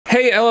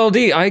Hey,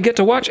 LLD, I get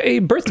to watch a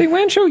birthday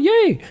WAN show.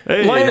 Yay.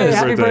 Hey, Linus,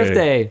 happy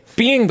birthday.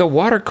 Being the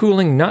water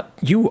cooling nut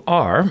you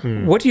are,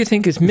 what do you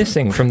think is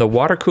missing from the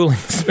water cooling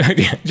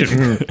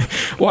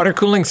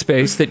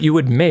space that you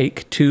would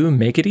make to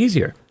make it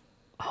easier?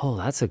 Oh,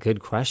 that's a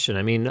good question.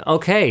 I mean,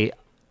 okay,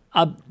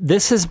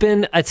 this has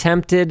been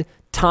attempted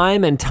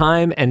time and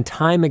time and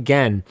time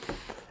again.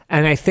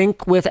 And I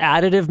think with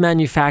additive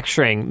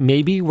manufacturing,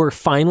 maybe we're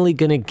finally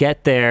going to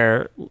get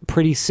there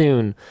pretty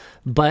soon.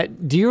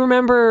 But do you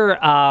remember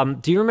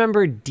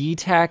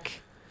D-Tech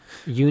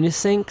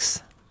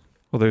Unisinks?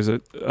 Well, there's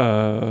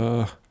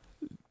a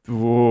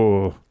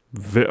whoa.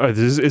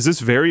 Is this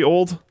very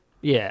old?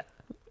 Yeah.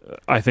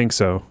 I think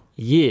so.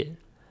 Yeah.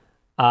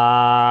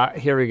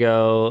 Here we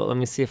go. Let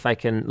me see if I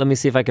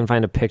can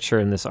find a picture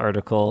in this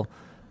article.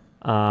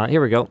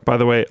 Here we go. By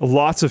the way,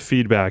 lots of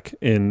feedback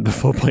in the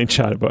Floatplane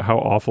chat about how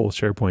awful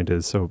SharePoint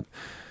is. So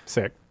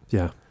Sick.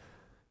 yeah.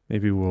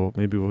 Maybe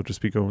we'll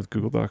just be going with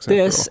Google Docs.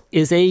 This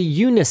is a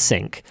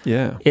Unisync.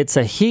 Yeah. It's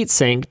a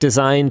heatsink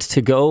designed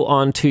to go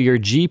onto your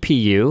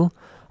GPU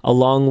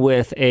along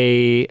with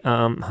a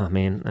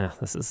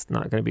this is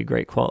not going to be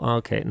great quality.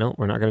 Okay, no,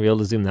 we're not going to be able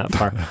to zoom that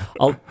far.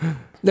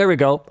 There we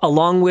go.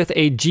 Along with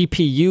a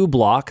GPU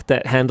block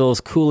that handles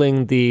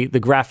cooling the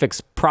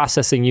graphics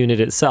processing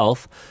unit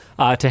itself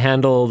to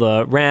handle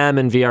the RAM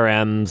and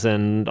VRMs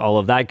and all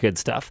of that good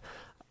stuff.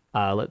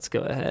 Let's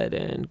go ahead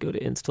and go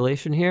to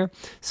installation here.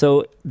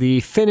 So the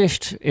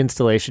finished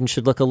installation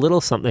should look a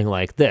little something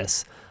like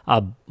this.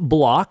 A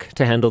block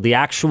to handle the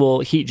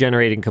actual heat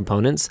generating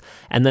components,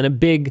 and then a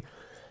big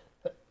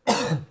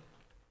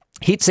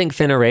heatsink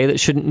fin array that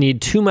shouldn't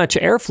need too much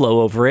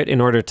airflow over it in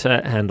order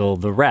to handle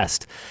the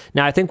rest.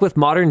 Now, I think with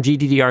modern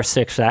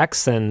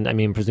GDDR6X, and I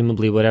mean,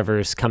 presumably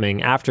whatever's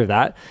coming after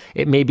that,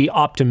 it may be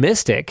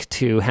optimistic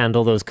to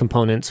handle those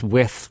components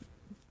with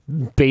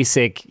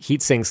basic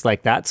heat sinks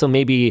like that. So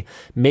maybe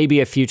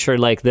a future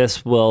like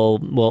this will,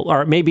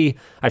 or maybe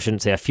I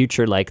shouldn't say a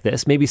future like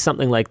this, maybe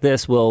something like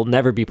this will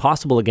never be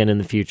possible again in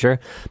the future.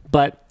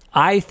 But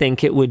I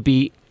think it would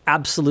be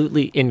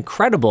absolutely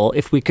incredible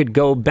if we could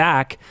go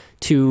back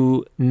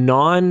to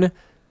non-PCB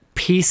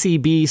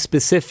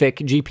specific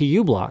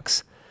GPU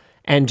blocks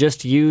and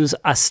just use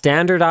a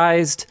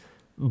standardized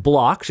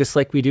block, just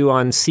like we do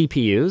on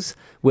CPUs,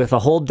 with a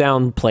hold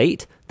down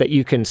plate that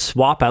you can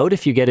swap out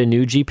if you get a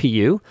new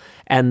GPU.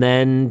 And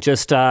then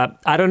just,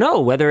 I don't know,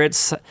 whether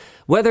it's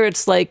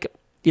like,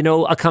 you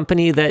know, a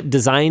company that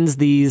designs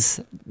these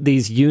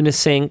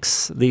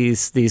Unisinks,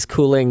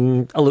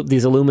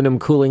 these aluminum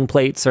cooling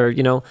plates, or,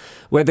 you know,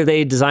 whether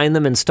they design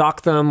them and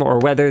stock them, or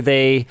whether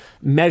they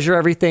measure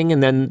everything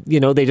and then, you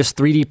know, they just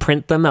 3D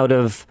print them out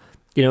of,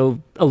 you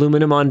know,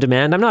 aluminum on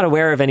demand. I'm not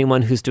aware of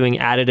anyone who's doing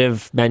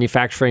additive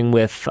manufacturing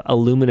with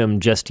aluminum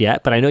just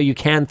yet, but I know you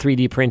can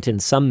 3D print in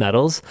some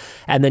metals,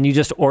 and then you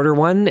just order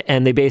one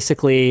and they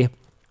basically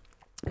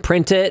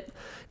print it,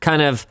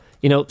 kind of,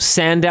 you know,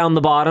 sand down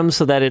the bottom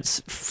so that it's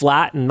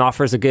flat and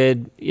offers a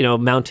good, you know,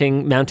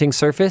 mounting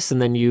surface,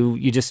 and then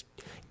you just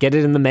get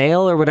it in the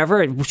mail or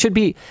whatever. It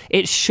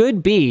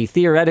should be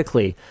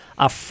theoretically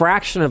a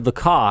fraction of the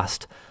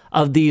cost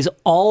of these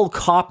all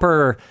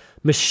copper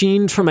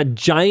machined from a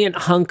giant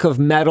hunk of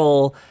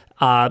metal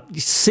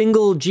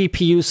single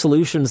GPU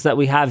solutions that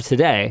we have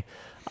today.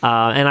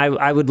 And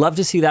I would love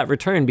to see that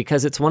return,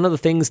 because it's one of the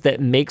things that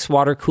makes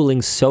water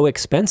cooling so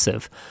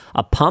expensive.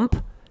 A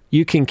pump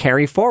you can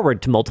carry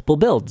forward to multiple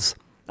builds.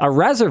 A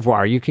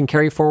reservoir you can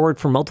carry forward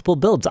for multiple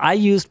builds. I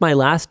used my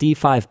last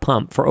D5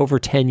 pump for over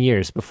 10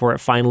 years before it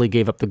finally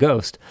gave up the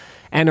ghost.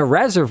 And a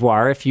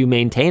reservoir, if you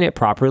maintain it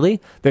properly,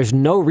 there's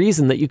no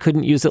reason that you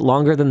couldn't use it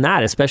longer than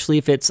that, especially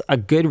if it's a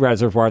good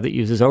reservoir that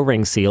uses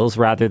O-ring seals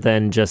rather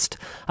than just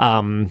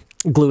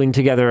gluing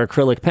together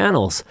acrylic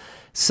panels.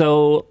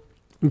 So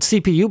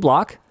CPU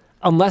block,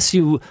 unless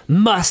you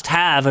must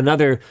have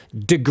another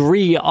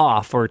degree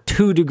off or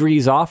 2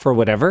 degrees off or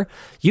whatever,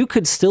 you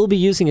could still be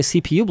using a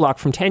CPU block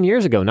from 10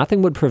 years ago.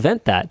 Nothing would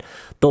prevent that.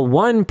 The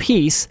one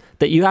piece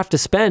that you have to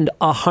spend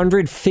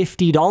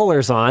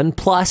 $150 on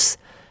plus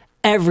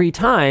every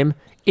time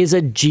is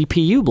a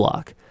GPU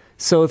block.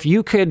 So if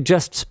you could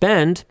just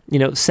spend, you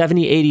know,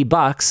 70, 80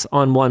 bucks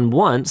on one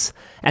once,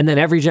 and then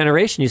every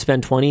generation you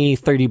spend 20,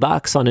 30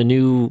 bucks on a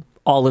new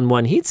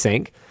all-in-one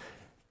heatsink,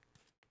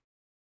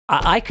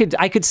 I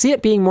could see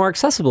it being more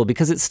accessible,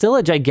 because it's still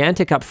a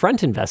gigantic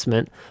upfront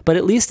investment, but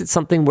at least it's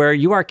something where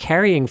you are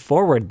carrying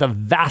forward the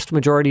vast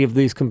majority of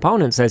these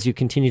components as you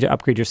continue to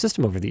upgrade your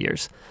system over the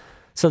years.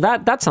 So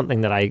that's something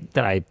that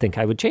I think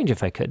I would change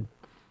if I could.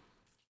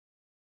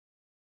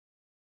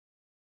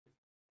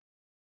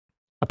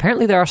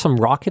 Apparently there are some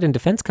rocket and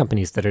defense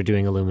companies that are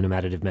doing aluminum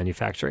additive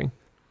manufacturing.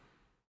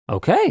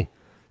 Okay.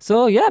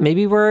 So yeah,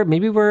 maybe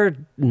we're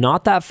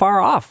not that far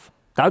off.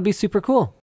 That would be super cool.